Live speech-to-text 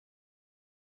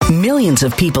Millions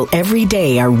of people every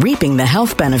day are reaping the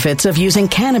health benefits of using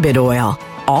cannabis oil,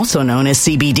 also known as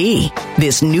CBD.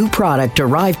 This new product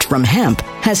derived from hemp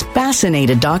has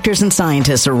fascinated doctors and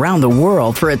scientists around the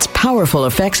world for its powerful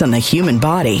effects on the human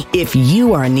body. If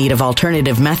you are in need of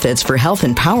alternative methods for health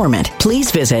empowerment, please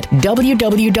visit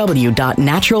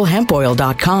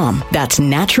www.naturalhempoil.com. That's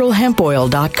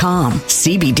naturalhempoil.com.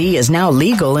 CBD is now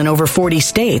legal in over 40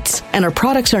 states, and our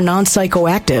products are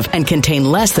non-psychoactive and contain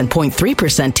less than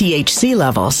 0.3% THC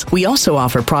levels. We also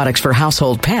offer products for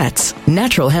household pets.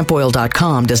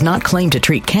 Naturalhempoil.com does not claim to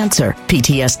treat cancer,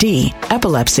 PTSD,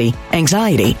 epilepsy,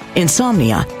 anxiety,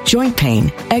 insomnia, joint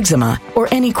pain, eczema, or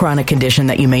any chronic condition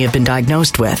that you may have been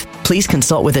diagnosed with. Please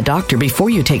consult with a doctor before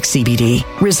you take CBD.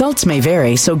 Results may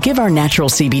vary, so give our natural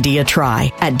CBD a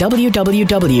try at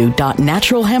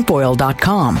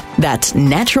www.naturalhempoil.com. That's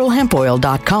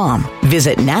naturalhempoil.com.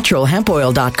 Visit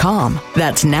naturalhempoil.com.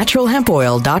 That's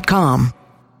naturalhempoil.com.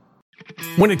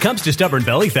 When it comes to stubborn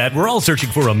belly fat, we're all searching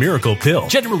for a miracle pill.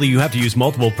 Generally, you have to use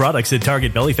multiple products that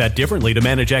target belly fat differently to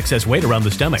manage excess weight around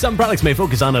the stomach. Some products may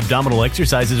focus on abdominal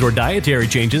exercises or dietary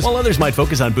changes, while others might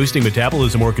focus on boosting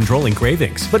metabolism or controlling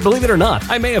cravings. But believe it or not,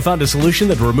 I may have found a solution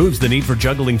that removes the need for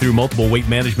juggling through multiple weight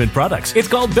management products. It's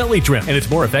called Belly Trim, and it's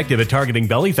more effective at targeting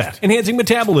belly fat, enhancing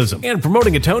metabolism, and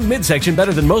promoting a toned midsection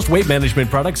better than most weight management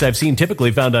products I've seen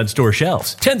typically found on store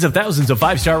shelves. Tens of thousands of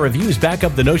 5-star reviews back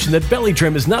up the notion that Belly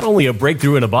Trim is not only a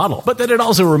breakthrough in a bottle, but that it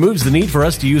also removes the need for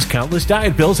us to use countless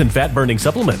diet pills and fat-burning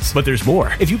supplements. But there's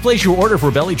more. If you place your order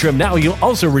for Belly Trim now, you'll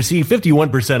also receive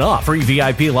 51% off, free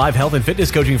VIP live health and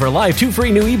fitness coaching for life, 2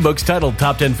 free new ebooks titled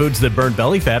Top 10 Foods That Burn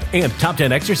Belly Fat and Top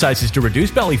 10 Exercises to Reduce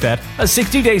Belly Fat, a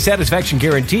 60-day satisfaction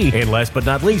guarantee, and last but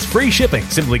not least, free shipping.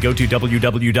 Simply go to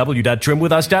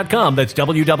www.trimwithus.com. That's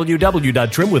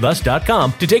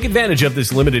www.trimwithus.com to take advantage of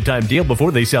this limited time deal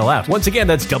before they sell out. Once again,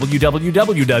 that's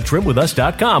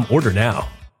www.trimwithus.com. Order now.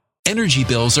 Energy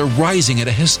bills are rising at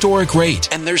a historic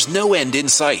rate, and there's no end in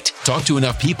sight. Talk to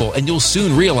enough people, and you'll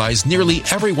soon realize nearly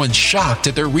everyone's shocked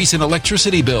at their recent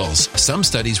electricity bills. Some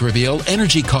studies reveal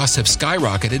energy costs have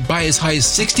skyrocketed by as high as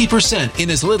 60%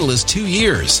 in as little as 2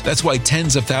 years. That's why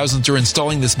tens of thousands are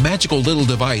installing this magical little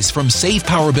device from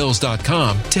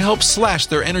SavePowerBills.com to help slash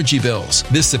their energy bills.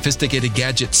 This sophisticated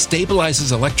gadget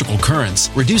stabilizes electrical currents,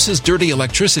 reduces dirty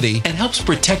electricity, and helps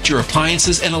protect your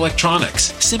appliances and electronics.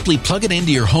 Simply plug it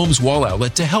into your home's wall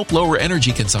outlet to help lower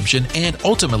energy consumption and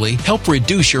ultimately help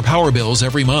reduce your power bills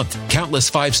every month.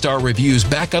 Countless 5-star reviews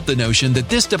back up the notion that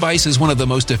this device is one of the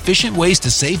most efficient ways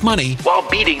to save money while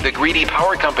beating the greedy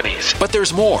power companies. But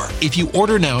there's more. If you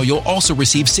order now, you'll also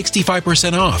receive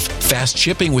 65% off, fast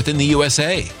shipping within the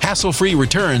USA, hassle-free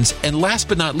returns, and last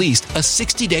but not least, a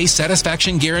 60-day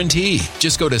satisfaction guarantee.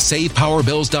 Just go to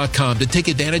SavePowerBills.com to take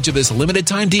advantage of this limited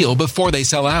time deal before they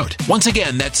sell out. Once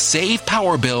again, that's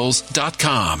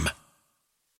SavePowerBills.com.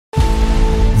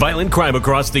 Violent crime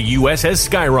across the U.S. has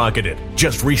skyrocketed.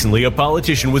 Just recently, a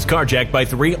politician was carjacked by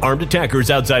 3 armed attackers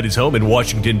outside his home in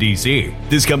Washington, D.C.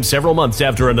 This comes several months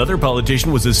after another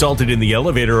politician was assaulted in the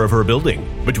elevator of her building.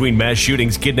 Between mass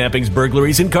shootings, kidnappings,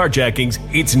 burglaries, and carjackings,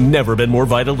 it's never been more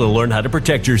vital to learn how to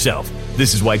protect yourself.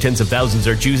 This is why tens of thousands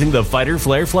are choosing the Fighter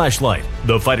Flare flashlight.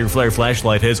 The Fighter Flare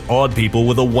flashlight has awed people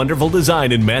with a wonderful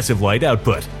design and massive light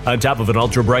output. On top of an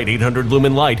ultra-bright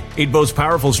 800-lumen light, it boasts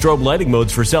powerful strobe lighting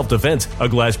modes for self-defense, a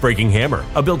glass-breaking hammer,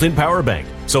 a built-in power bank,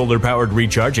 solar-powered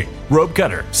recharging, rope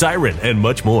cutter, siren, and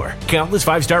much more. Countless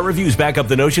 5-star reviews back up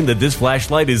the notion that this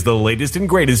flashlight is the latest and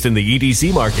greatest in the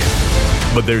EDC market.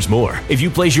 But there's more. If you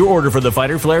place your order for the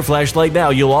Fighter Flare flashlight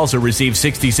now, you'll also receive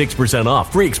 66%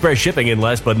 off, free express shipping, and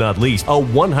last but not least, a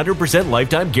 100%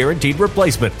 lifetime guaranteed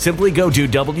replacement. Simply go to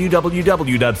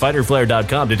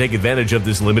www.fighterflare.com to take advantage of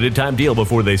this limited time deal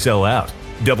before they sell out.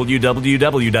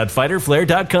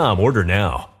 www.fighterflare.com. Order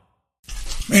now.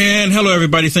 And hello,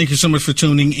 everybody. Thank you so much for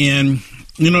tuning in.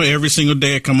 You know, every single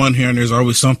day I come on here and there's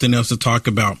always something else to talk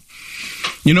about.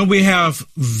 You know, we have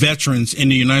veterans in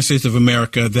the United States of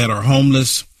America that are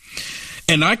homeless.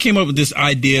 And I came up with this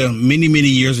idea many, many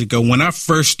years ago when I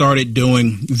first started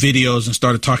doing videos and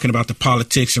started talking about the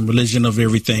politics and religion of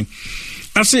everything.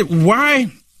 I said,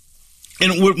 why?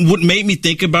 And what made me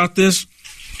think about this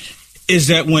is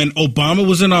that when Obama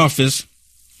was in office,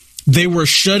 they were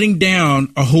shutting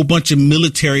down a whole bunch of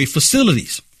military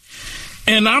facilities.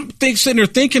 And I'm sitting there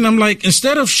thinking, I'm like,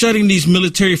 instead of shutting these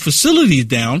military facilities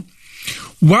down,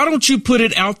 why don't you put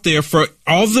it out there for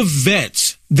all the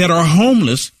vets that are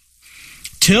homeless?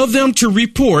 Tell them to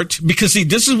report, because, see,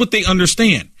 this is what they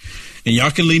understand. And y'all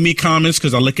can leave me comments,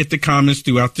 because I look at the comments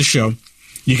throughout the show.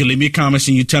 You can leave me comments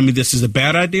and you tell me this is a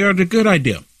bad idea or a good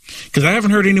idea, because I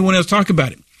haven't heard anyone else talk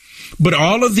about it. But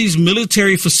all of these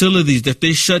military facilities that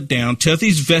they shut down tell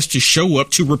these vets to show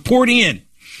up to report in.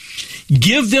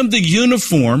 Give them the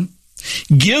uniform.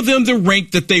 Give them the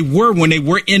rank that they were when they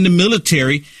were in the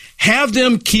military. Have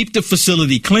them keep the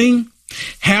facility clean.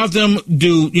 Have them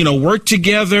do, work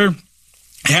together.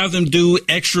 Have them do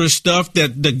extra stuff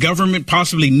that the government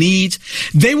possibly needs.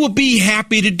 They will be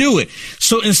happy to do it.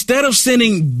 So instead of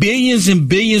sending billions and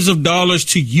billions of dollars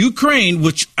to Ukraine,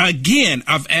 which, again,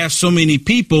 I've asked so many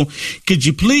people, could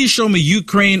you please show me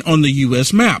Ukraine on the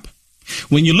U.S. map?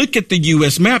 When you look at the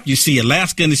U.S. map, you see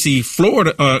Alaska and you see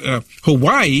Florida,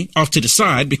 Hawaii off to the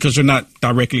side because they're not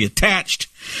directly attached.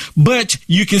 But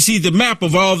you can see the map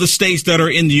of all the states that are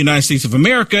in the United States of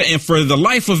America. And for the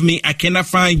life of me, I cannot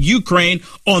find Ukraine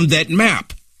on that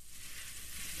map.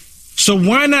 So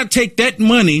why not take that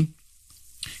money,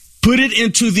 put it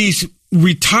into these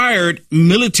retired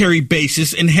military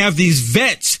bases and have these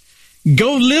vets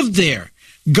go live there,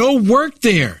 go work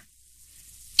there,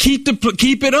 keep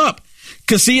it up.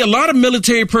 Because, see, a lot of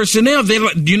military personnel,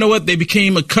 they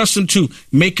became accustomed to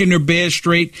making their bed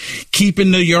straight,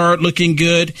 keeping the yard looking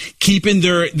good, keeping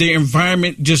their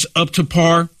environment just up to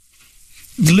par.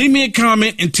 Leave me a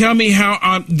comment and tell me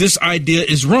how this idea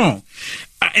is wrong.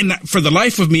 And for the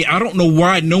life of me, I don't know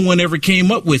why no one ever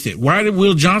came up with it. Why did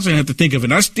Will Johnson have to think of it?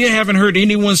 And I still haven't heard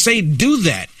anyone say do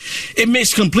that. It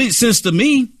makes complete sense to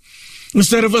me.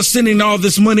 Instead of us sending all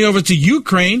this money over to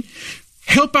Ukraine,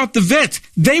 help out the vets.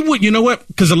 They would, you know what?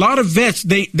 Because a lot of vets,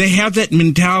 they have that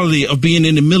mentality of being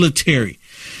in the military,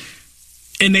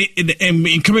 and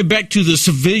coming back to the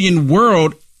civilian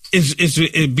world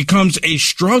it becomes a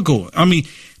struggle. I mean,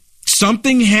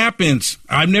 something happens.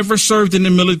 I've never served in the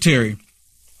military,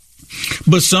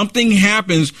 but something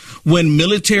happens when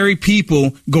military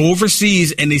people go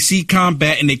overseas and they see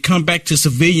combat and they come back to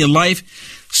civilian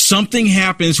life. Something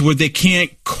happens where they can't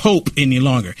cope any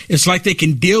longer. It's like they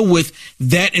can deal with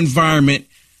that environment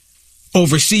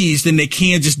overseas than they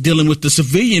can just dealing with the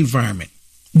civilian environment.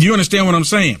 Do you understand what I'm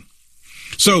saying?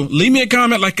 So leave me a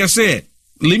comment. Like I said,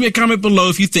 leave me a comment below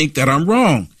if you think that I'm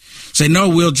wrong. Say, no,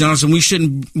 Will Johnson, we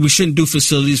shouldn't do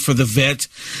facilities for the vets.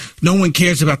 No one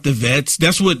cares about the vets.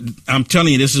 That's what I'm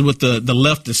telling you. This is what the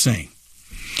left is saying.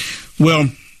 Well,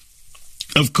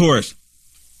 of course,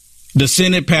 the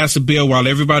Senate passed a bill while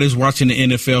everybody's watching the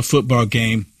NFL football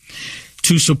game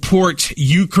to support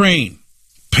Ukraine,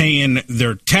 paying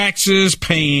their taxes,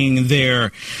 paying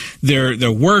their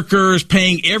workers,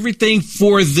 paying everything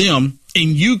for them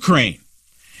in Ukraine.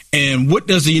 And what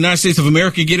does the United States of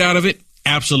America get out of it?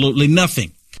 Absolutely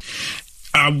nothing.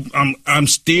 I'm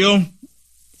still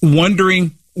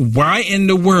wondering why in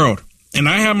the world. And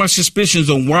I have my suspicions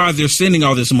on why they're sending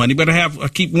all this money, but I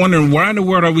keep wondering why in the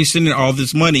world are we sending all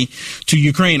this money to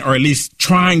Ukraine, or at least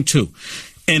trying to?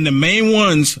 And the main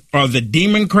ones are the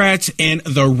Democrats and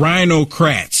the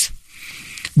Rhinocrats.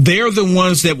 They're the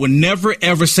ones that would never,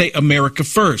 ever say America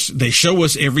first. They show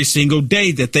us every single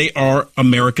day that they are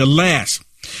America last.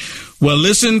 Well,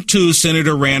 listen to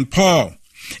Senator Rand Paul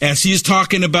as he's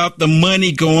talking about the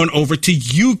money going over to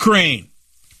Ukraine.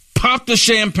 Pop the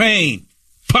champagne.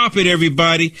 Pop it,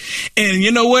 everybody. And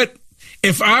you know what?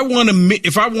 If I won,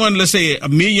 let's say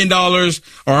 $1 million,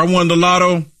 or I won the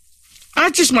lotto,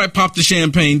 I just might pop the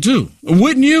champagne too.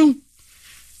 Wouldn't you?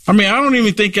 I mean, I don't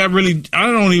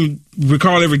even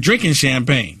recall ever drinking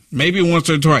champagne. Maybe once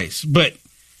or twice, but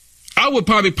I would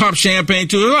probably pop champagne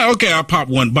too. Like, okay, I'll pop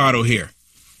one bottle here.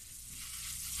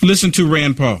 Listen to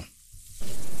Rand Paul.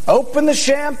 Open the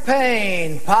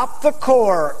champagne, pop the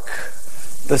cork.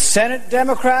 The Senate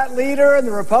Democrat leader and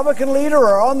the Republican leader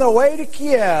are on their way to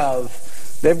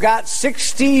Kiev. They've got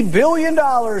 $60 billion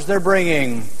they're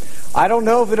bringing. I don't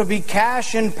know if it'll be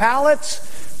cash in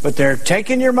pallets, but they're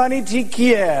taking your money to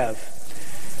Kiev.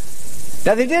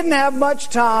 Now, they didn't have much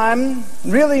time,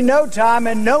 really no time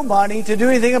and no money to do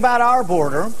anything about our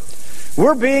border.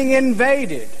 We're being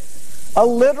invaded. A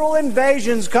literal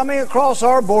invasion's coming across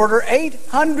our border.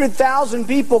 800,000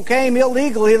 people came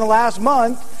illegally in the last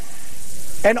month.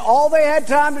 And all they had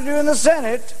time to do in the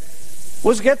Senate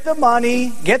was get the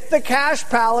money, get the cash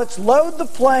pallets, load the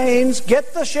planes,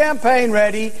 get the champagne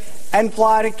ready, and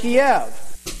fly to Kiev.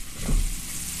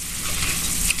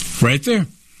 Right there.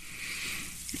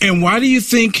 And why do you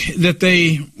think that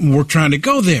they were trying to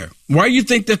go there? Why do you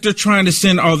think that they're trying to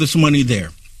send all this money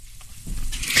there?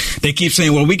 They keep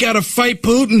saying, well, we got to fight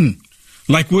Putin.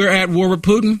 Like we're at war with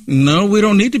Putin? No, we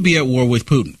don't need to be at war with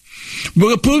Putin.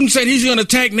 But Putin said he's going to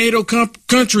attack NATO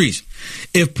countries.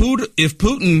 If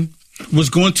Putin was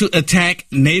going to attack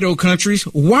NATO countries,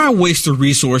 why waste the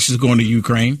resources going to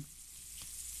Ukraine?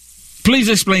 Please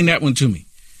explain that one to me.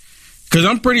 Because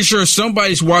I'm pretty sure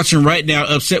somebody's watching right now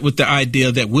upset with the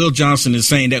idea that Will Johnson is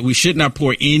saying that we should not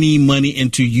pour any money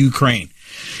into Ukraine.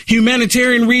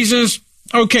 Humanitarian reasons,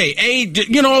 okay. Aid,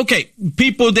 okay.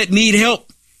 People that need help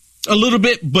a little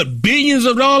bit, but billions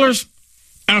of dollars?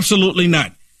 Absolutely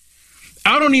not.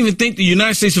 I don't even think the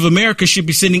United States of America should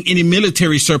be sending any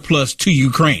military surplus to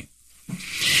Ukraine.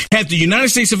 Had the United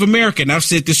States of America, and I've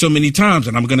said this so many times,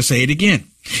 and I'm going to say it again,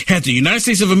 had the United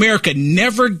States of America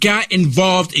never got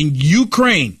involved in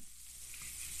Ukraine,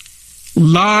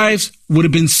 lives would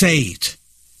have been saved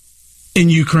in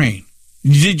Ukraine.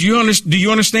 Do you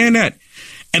understand that?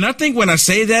 And I think when I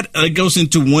say that, it goes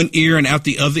into one ear and out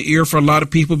the other ear for a lot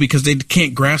of people because they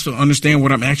can't grasp or understand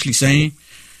what I'm actually saying.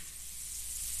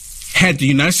 Had the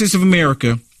United States of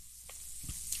America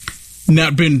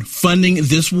not been funding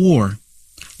this war,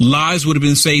 lives would have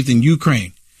been saved in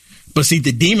Ukraine. But see,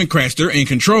 the Democrats, they're in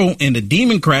control, and the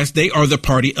Democrats, they are the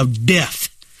party of death.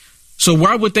 So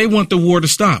why would they want the war to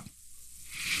stop?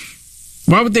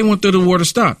 Why would they want the war to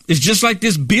stop? It's just like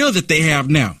this bill that they have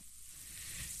now,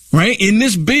 right? In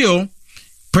this bill,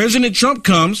 President Trump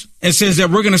comes and says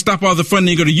that we're going to stop all the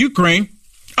funding to Ukraine.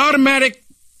 Automatic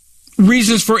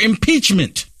reasons for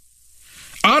impeachment.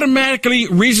 Automatically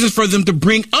reasons for them to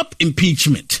bring up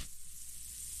impeachment.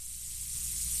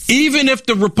 Even if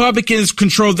the Republicans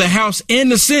control the House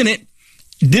and the Senate,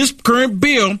 this current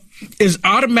bill is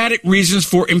automatic reasons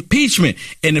for impeachment.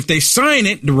 And if they sign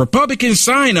it, the Republicans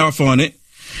sign off on it,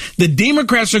 the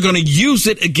Democrats are going to use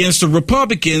it against the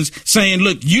Republicans saying,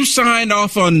 look, you signed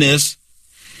off on this.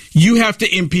 You have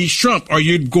to impeach Trump or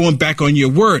you're going back on your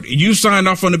word. You signed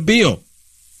off on the bill.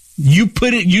 You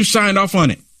signed off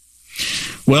on it.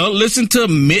 Well, listen to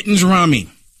Mittens Romney.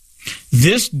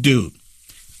 This dude,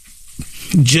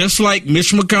 just like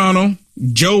Mitch McConnell,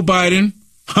 Joe Biden,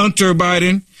 Hunter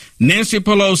Biden, Nancy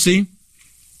Pelosi,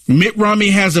 Mitt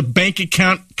Romney has a bank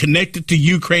account connected to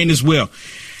Ukraine as well.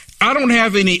 I don't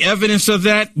have any evidence of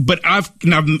that, but I've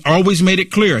always made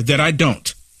it clear that I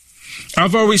don't.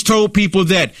 I've always told people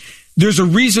that there's a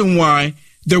reason why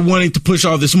they're wanting to push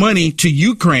all this money to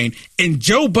Ukraine, and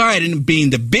Joe Biden,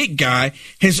 being the big guy,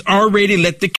 has already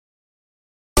let the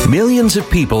Millions of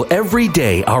people every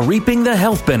day are reaping the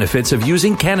health benefits of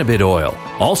using cannabis oil,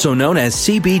 also known as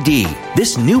CBD.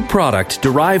 This new product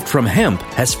derived from hemp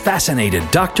has fascinated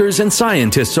doctors and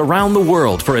scientists around the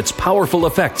world for its powerful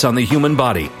effects on the human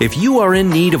body. If you are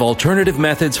in need of alternative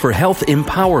methods for health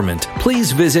empowerment,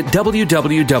 please visit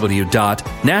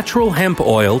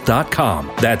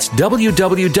www.naturalhempoil.com. That's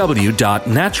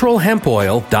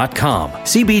www.naturalhempoil.com.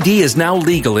 CBD is now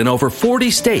legal in over 40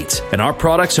 states, and our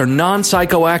products are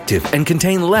non-psychoactive and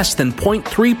contain less than 0.3%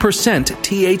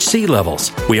 THC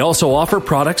levels. We also offer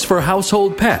products for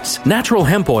household pets.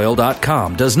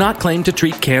 NaturalHempOil.com does not claim to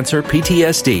treat cancer,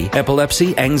 PTSD,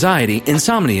 epilepsy, anxiety,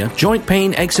 insomnia, joint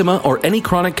pain, eczema, or any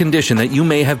chronic condition that you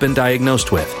may have been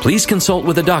diagnosed with. Please consult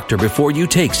with a doctor before you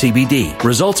take CBD.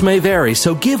 Results may vary,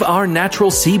 so give our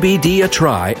natural CBD a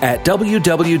try at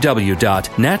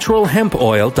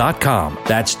www.naturalhempoil.com.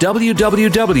 That's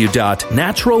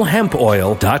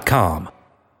www.naturalhempoil.com.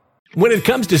 When it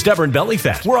comes to stubborn belly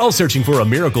fat, we're all searching for a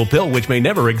miracle pill which may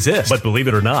never exist. But believe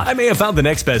it or not, I may have found the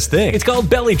next best thing. It's called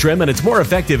Belly Trim, and it's more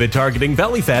effective at targeting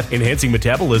belly fat, enhancing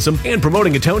metabolism, and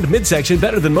promoting a toned midsection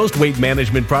better than most weight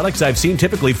management products I've seen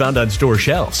typically found on store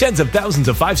shelves. Tens of thousands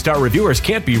of 5-star reviewers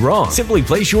can't be wrong. Simply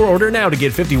place your order now to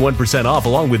get 51% off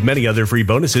along with many other free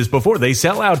bonuses before they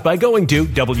sell out by going to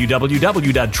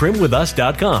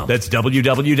www.trimwithus.com. That's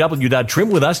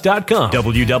www.trimwithus.com.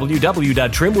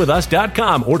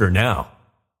 www.trimwithus.com. Order now.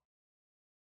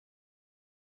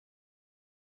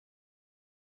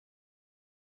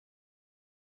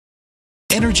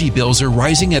 Energy bills are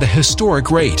rising at a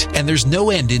historic rate, and there's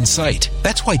no end in sight.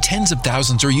 That's why tens of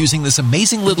thousands are using this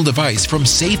amazing little device from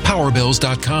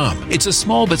SavePowerBills.com. It's a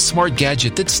small but smart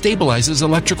gadget that stabilizes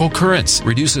electrical currents,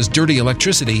 reduces dirty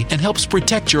electricity, and helps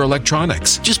protect your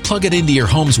electronics. Just plug it into your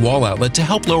home's wall outlet to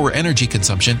help lower energy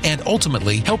consumption and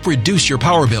ultimately help reduce your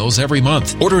power bills every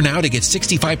month. Order now to get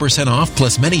 65% off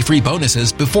plus many free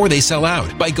bonuses before they sell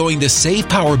out by going to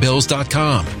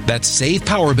SavePowerBills.com. That's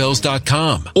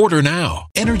SavePowerBills.com. Order now.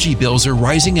 Energy bills are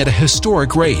rising at a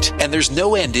historic rate, and there's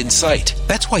no end in sight.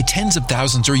 That's why tens of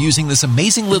thousands are using this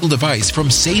amazing little device from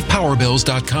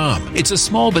SavePowerBills.com. It's a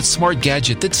small but smart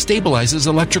gadget that stabilizes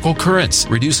electrical currents,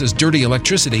 reduces dirty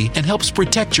electricity, and helps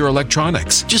protect your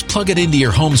electronics. Just plug it into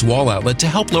your home's wall outlet to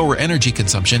help lower energy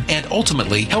consumption and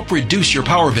ultimately help reduce your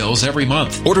power bills every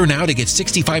month. Order now to get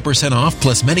 65% off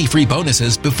plus many free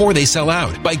bonuses before they sell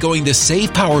out by going to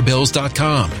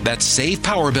SavePowerBills.com. That's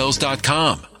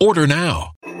SavePowerBills.com. Order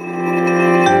now.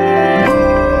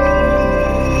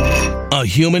 A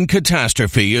human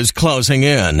catastrophe is closing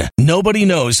in. Nobody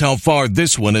knows how far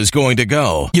this one is going to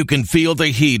go. You can feel the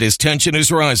heat as tension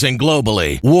is rising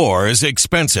globally. War is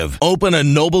expensive. Open a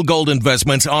Noble Gold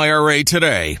Investments IRA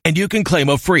today, and you can claim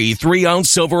a free 3-ounce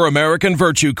silver American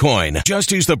Virtue coin.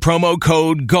 Just use the promo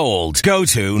code GOLD. Go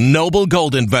to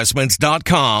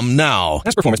noblegoldinvestments.com now.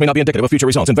 Past performance may not be indicative of future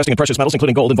results. Investing in precious metals,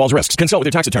 including gold, involves risks. Consult with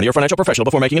your tax attorney or financial professional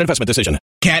before making an investment decision.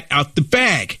 Cat out the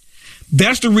bag.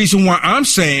 That's the reason why I'm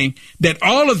saying that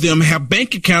all of them have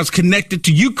bank accounts connected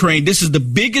to Ukraine. This is the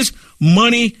biggest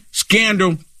money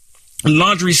scandal,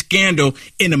 laundry scandal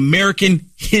in American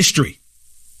history,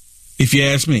 if you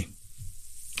ask me.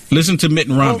 Listen to Mitt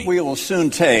Romney. What we will soon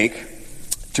take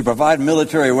to provide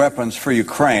military weapons for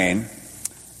Ukraine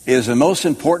is the most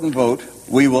important vote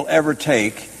we will ever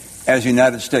take as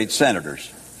United States senators.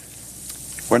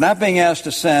 We're not being asked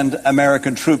to send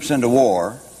American troops into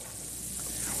war.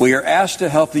 We are asked to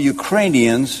help the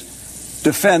Ukrainians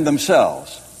defend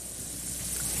themselves.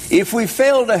 If we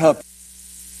fail to help,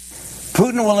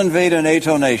 Putin will invade a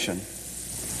NATO nation.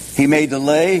 He may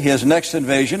delay his next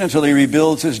invasion until he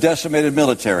rebuilds his decimated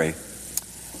military.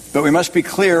 But we must be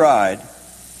clear-eyed.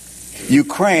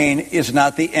 Ukraine is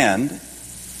not the end.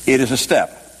 It is a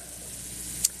step.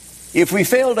 If we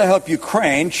fail to help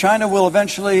Ukraine, China will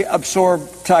eventually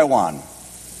absorb Taiwan.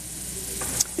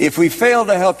 If we fail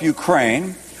to help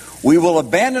Ukraine, we will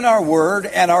abandon our word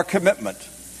and our commitment,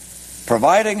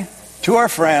 providing to our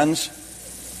friends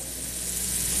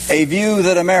a view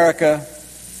that America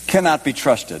cannot be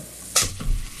trusted.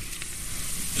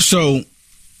 So,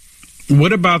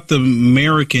 what about the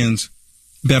Americans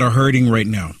that are hurting right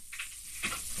now?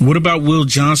 What about Will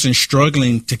Johnson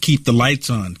struggling to keep the lights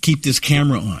on, keep this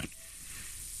camera on?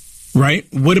 Right?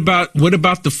 What about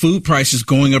the food prices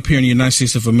going up here in the United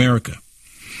States of America?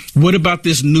 What about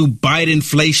this new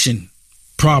Bidenflation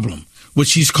problem,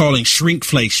 which he's calling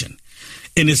shrinkflation?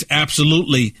 And it's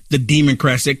absolutely the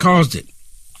Democrats that caused it.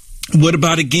 What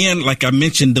about, again, like I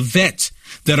mentioned, the vets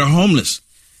that are homeless?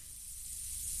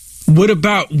 What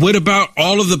about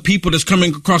all of the people that's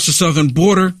coming across the southern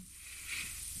border?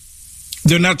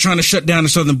 They're not trying to shut down the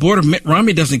southern border. Mitt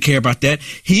Romney doesn't care about that.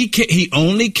 He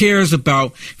only cares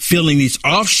about filling these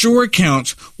offshore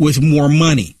accounts with more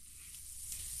money.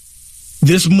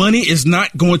 This money is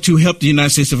not going to help the United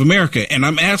States of America. And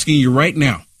I'm asking you right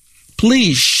now,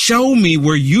 please show me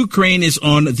where Ukraine is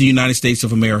on the United States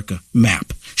of America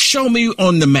map. Show me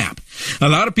on the map. A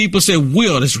lot of people say,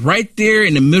 Will, it's right there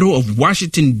in the middle of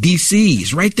Washington, D.C.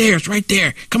 It's right there. It's right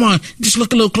there. Come on, just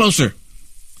look a little closer.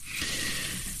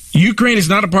 Ukraine is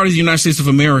not a part of the United States of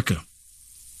America.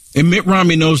 And Mitt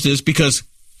Romney knows this because,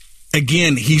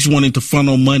 again, he's wanting to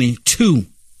funnel money to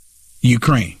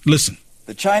Ukraine. Listen.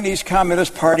 The Chinese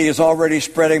Communist Party is already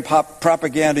spreading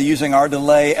propaganda using our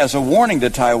delay as a warning to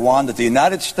Taiwan that the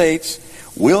United States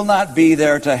will not be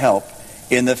there to help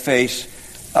in the face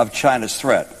of China's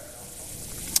threat.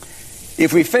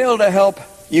 If we fail to help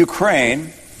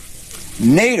Ukraine,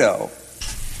 NATO,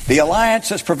 the alliance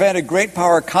that's prevented great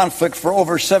power conflict for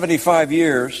over 75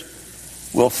 years,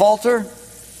 will falter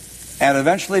and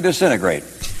eventually disintegrate.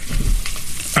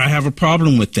 I have a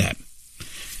problem with that.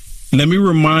 Let me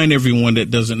remind everyone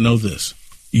that doesn't know this.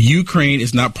 Ukraine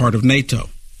is not part of NATO.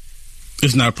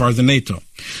 It's not part of the NATO.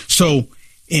 So,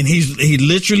 and he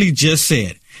literally just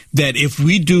said that if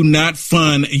we do not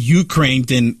fund Ukraine,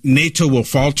 then NATO will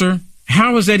falter.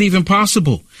 How is that even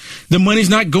possible? The money's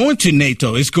not going to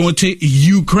NATO. It's going to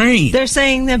Ukraine. They're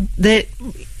saying that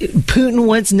Putin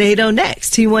wants NATO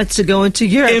next. He wants to go into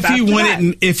Europe. If he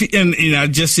wanted, and I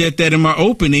just said that in my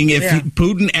opening, if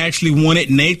Putin actually wanted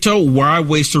NATO, why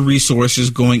waste the resources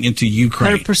going into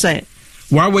Ukraine? 100%.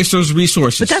 Why waste those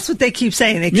resources? But that's what they keep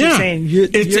saying. They keep saying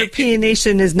the European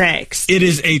nation is next. It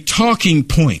is a talking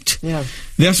point. Yeah.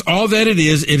 That's all that it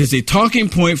is. It is a talking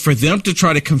point for them to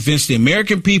try to convince the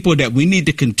American people that we need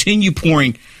to continue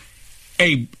pouring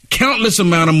a countless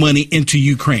amount of money into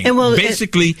Ukraine. And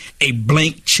basically a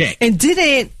blank check. And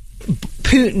didn't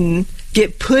Putin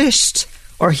get pushed,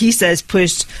 or he says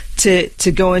pushed,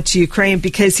 to go into Ukraine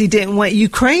because he didn't want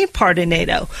Ukraine part of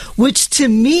NATO, which to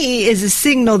me is a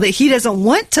signal that he doesn't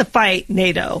want to fight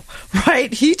NATO,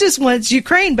 right? He just wants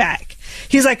Ukraine back.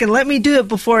 He's like, and let me do it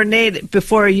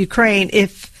before Ukraine.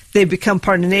 If they become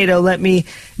part of NATO, let me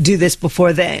do this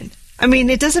before then. I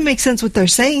mean, it doesn't make sense what they're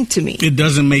saying to me. It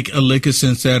doesn't make a lick of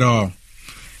sense at all.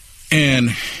 And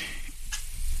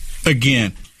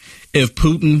again, if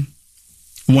Putin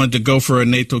wanted to go for a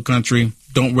NATO country,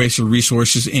 don't waste the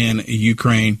resources in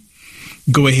Ukraine,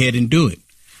 go ahead and do it.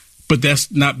 But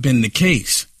that's not been the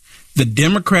case. The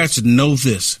Democrats know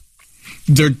this.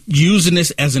 They're using this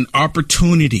as an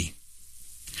opportunity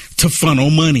to funnel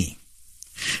money.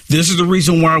 This is the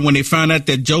reason why when they found out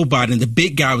that Joe Biden, the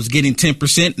big guy, was getting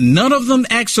 10%, none of them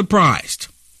act surprised.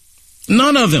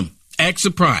 None of them act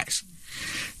surprised.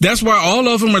 That's why all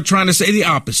of them are trying to say the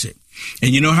opposite.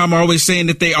 And you know how I'm always saying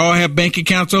that they all have bank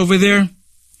accounts over there?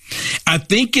 I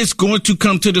think it's going to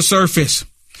come to the surface.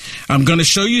 I'm going to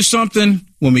show you something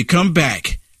when we come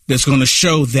back that's going to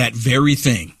show that very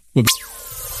thing.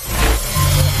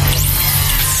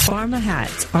 Pharma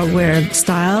hats are where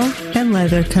style and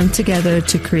leather come together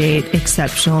to create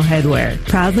exceptional headwear.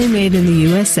 Proudly made in the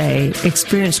USA,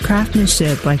 experience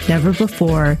craftsmanship like never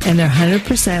before, and they're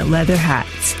 100% leather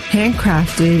hats,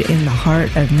 handcrafted in the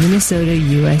heart of Minnesota,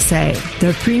 USA.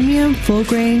 Their premium,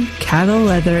 full-grain cattle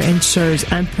leather ensures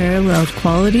unparalleled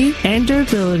quality and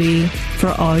durability for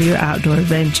all your outdoor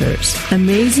adventures.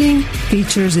 Amazing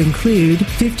features include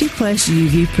 50-plus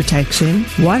UV protection,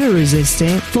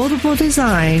 water-resistant, foldable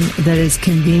design that is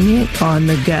convenient on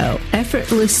the go.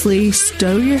 Effortlessly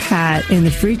stow your hat in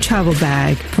the free travel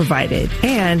bag provided,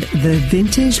 and the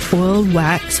vintage oiled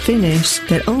wax finish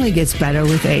that only gets better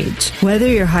with age. Whether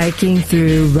you're hiking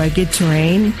through rugged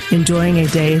terrain, enjoying a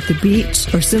day at the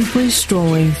beach, or simply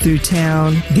strolling through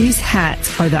town, these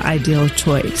hats are the ideal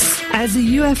choice. As a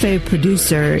UFA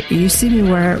producer, you see me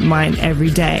wear mine every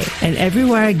day, and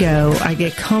everywhere I go, I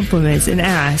get compliments and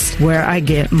asked where I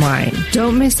get mine.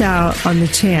 Don't miss out on the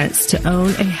chance to own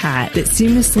a hat that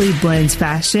seamlessly blends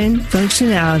fashion,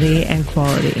 functionality, and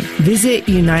quality. Visit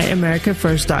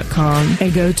UniteAmericaFirst.com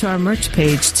and go to our merch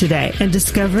page today and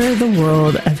discover the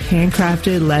world of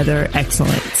handcrafted leather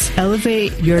excellence.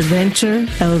 Elevate your adventure,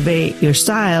 elevate your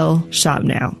style. Shop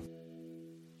now.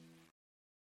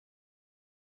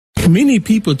 Many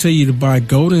people tell you to buy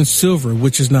gold and silver,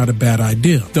 which is not a bad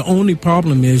idea. The only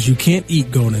problem is you can't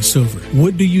eat gold and silver.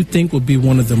 What do you think will be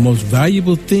one of the most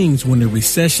valuable things when the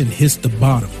recession hits the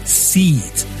bottom?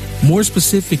 Seeds. More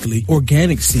specifically,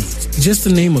 organic seeds. Just to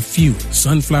name a few: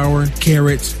 sunflower,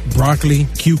 carrots, broccoli,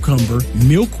 cucumber,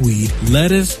 milkweed,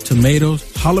 lettuce, tomatoes,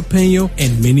 jalapeno,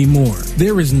 and many more.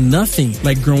 There is nothing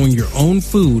like growing your own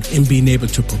food and being able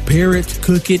to prepare it,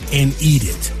 cook it, and eat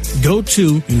it. Go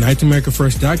to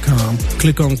UniteAmericaFirst.com,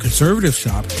 click on Conservative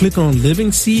Shop, click on Living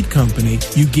Seed Company.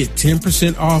 You get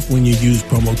 10% off when you use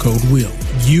promo code WILL.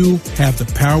 You have the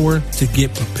power to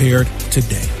get prepared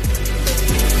today.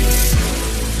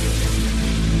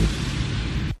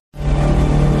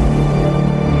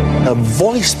 A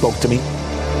voice spoke to me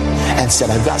and said,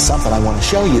 "I've got something I want to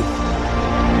show you."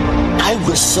 I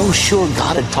was so sure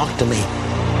God had talked to me.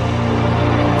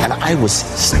 And I was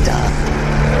stunned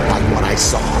by what I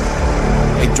saw.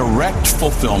 A direct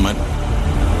fulfillment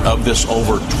of this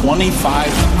over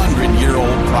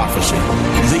 2,500-year-old prophecy.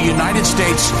 The United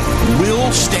States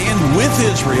will stand with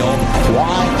Israel.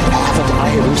 Why haven't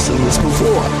I ever seen this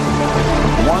before?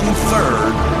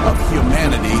 1/3 of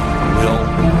humanity will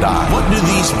die. What do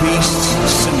these beasts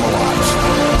symbolize?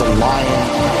 The lion,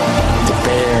 the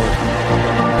bear,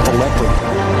 the leopard.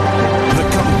 The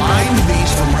combined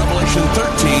beast from Revelation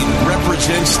 13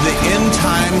 represents the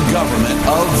end-time government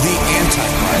of the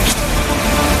Antichrist.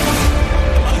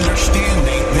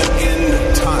 Understanding the end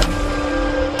time.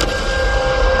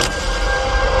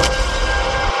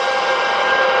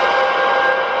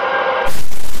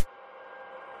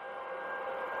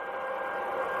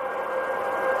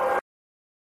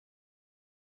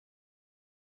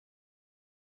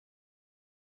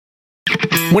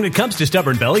 When it comes to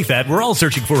stubborn belly fat, we're all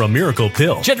searching for a miracle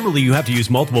pill. Generally, you have to use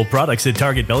multiple products that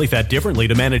target belly fat differently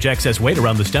to manage excess weight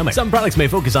around the stomach. Some products may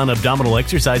focus on abdominal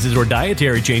exercises or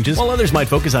dietary changes, while others might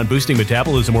focus on boosting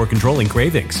metabolism or controlling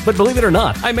cravings. But believe it or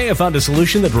not, I may have found a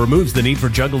solution that removes the need for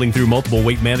juggling through multiple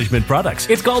weight management products.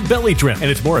 It's called Belly Trim,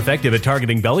 and it's more effective at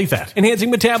targeting belly fat,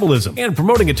 enhancing metabolism, and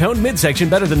promoting a toned midsection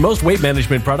better than most weight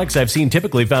management products I've seen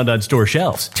typically found on store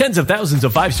shelves. Tens of thousands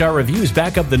of 5-star reviews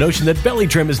back up the notion that Belly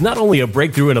Trim is not only a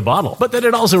breakthrough in a bottle, but that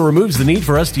it also removes the need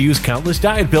for us to use countless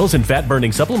diet pills and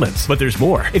fat-burning supplements. But there's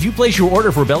more. If you place your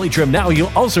order for Belly Trim now,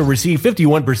 you'll also receive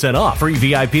 51% off, free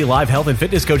VIP live health and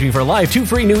fitness coaching for life, 2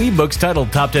 free new ebooks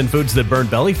titled Top 10 Foods That Burn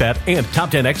Belly Fat and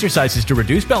Top 10 Exercises to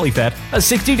Reduce Belly Fat, a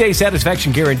 60-day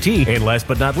satisfaction guarantee, and last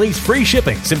but not least, free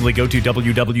shipping. Simply go to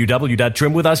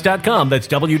www.trimwithus.com. That's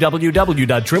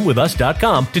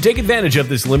www.trimwithus.com to take advantage of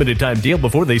this limited time deal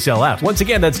before they sell out. Once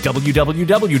again, that's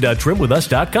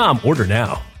www.trimwithus.com. Order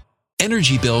now.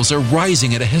 Energy bills are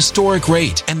rising at a historic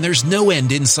rate, and there's no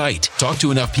end in sight. Talk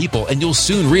to enough people and you'll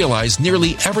soon realize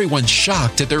nearly everyone's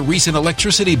shocked at their recent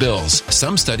electricity bills.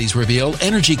 Some studies reveal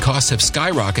energy costs have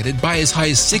skyrocketed by as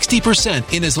high as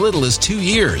 60% in as little as 2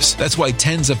 years. That's why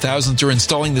tens of thousands are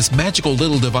installing this magical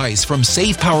little device from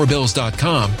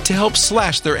SavePowerBills.com to help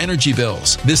slash their energy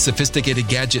bills. This sophisticated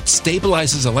gadget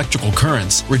stabilizes electrical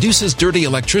currents, reduces dirty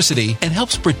electricity, and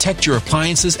helps protect your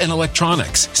appliances and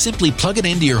electronics. Simply plug it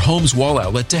into your home's wall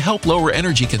outlet to help lower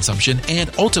energy consumption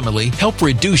and ultimately help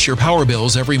reduce your power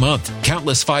bills every month.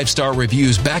 Countless 5-star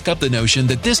reviews back up the notion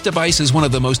that this device is one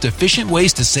of the most efficient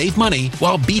ways to save money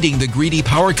while beating the greedy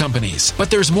power companies.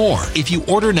 But there's more. If you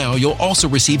order now, you'll also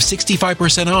receive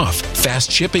 65% off,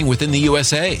 fast shipping within the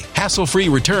USA, hassle-free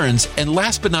returns, and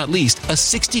last but not least, a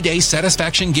 60-day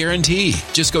satisfaction guarantee.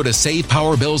 Just go to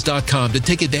SavePowerBills.com to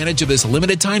take advantage of this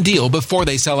limited time deal before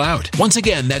they sell out. Once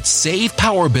again, that's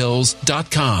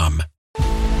SavePowerBills.com.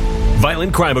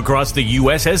 Violent crime across the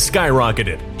U.S. has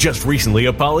skyrocketed. Just recently,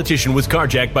 a politician was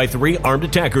carjacked by 3 armed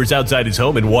attackers outside his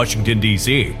home in Washington,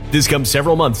 D.C. This comes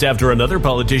several months after another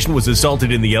politician was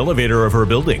assaulted in the elevator of her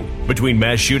building. Between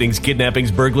mass shootings, kidnappings,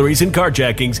 burglaries, and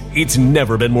carjackings, it's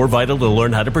never been more vital to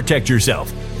learn how to protect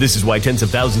yourself. This is why tens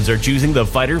of thousands are choosing the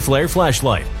Fighter Flare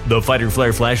flashlight. The Fighter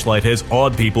Flare flashlight has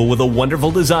awed people with a wonderful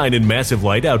design and massive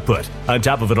light output. On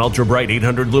top of an ultra-bright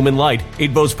 800-lumen light,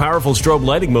 it boasts powerful strobe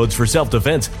lighting modes for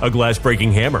self-defense, a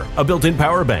glass-breaking hammer, a built-in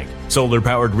power bank,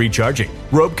 solar-powered recharging,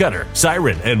 rope cutter,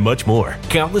 siren, and much more.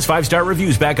 Countless 5-star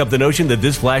reviews back up the notion that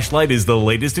this flashlight is the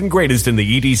latest and greatest in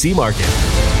the EDC market.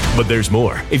 But there's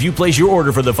more. If you place your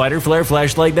order for the Fighter Flare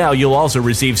flashlight now, you'll also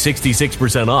receive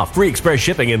 66% off, free express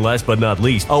shipping, and last but not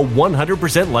least, a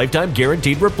 100% lifetime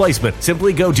guaranteed replacement.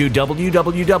 Simply go to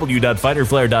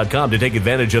www.fighterflare.com to take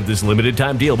advantage of this limited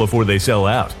time deal before they sell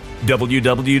out.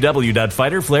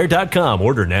 www.fighterflare.com.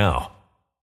 Order now.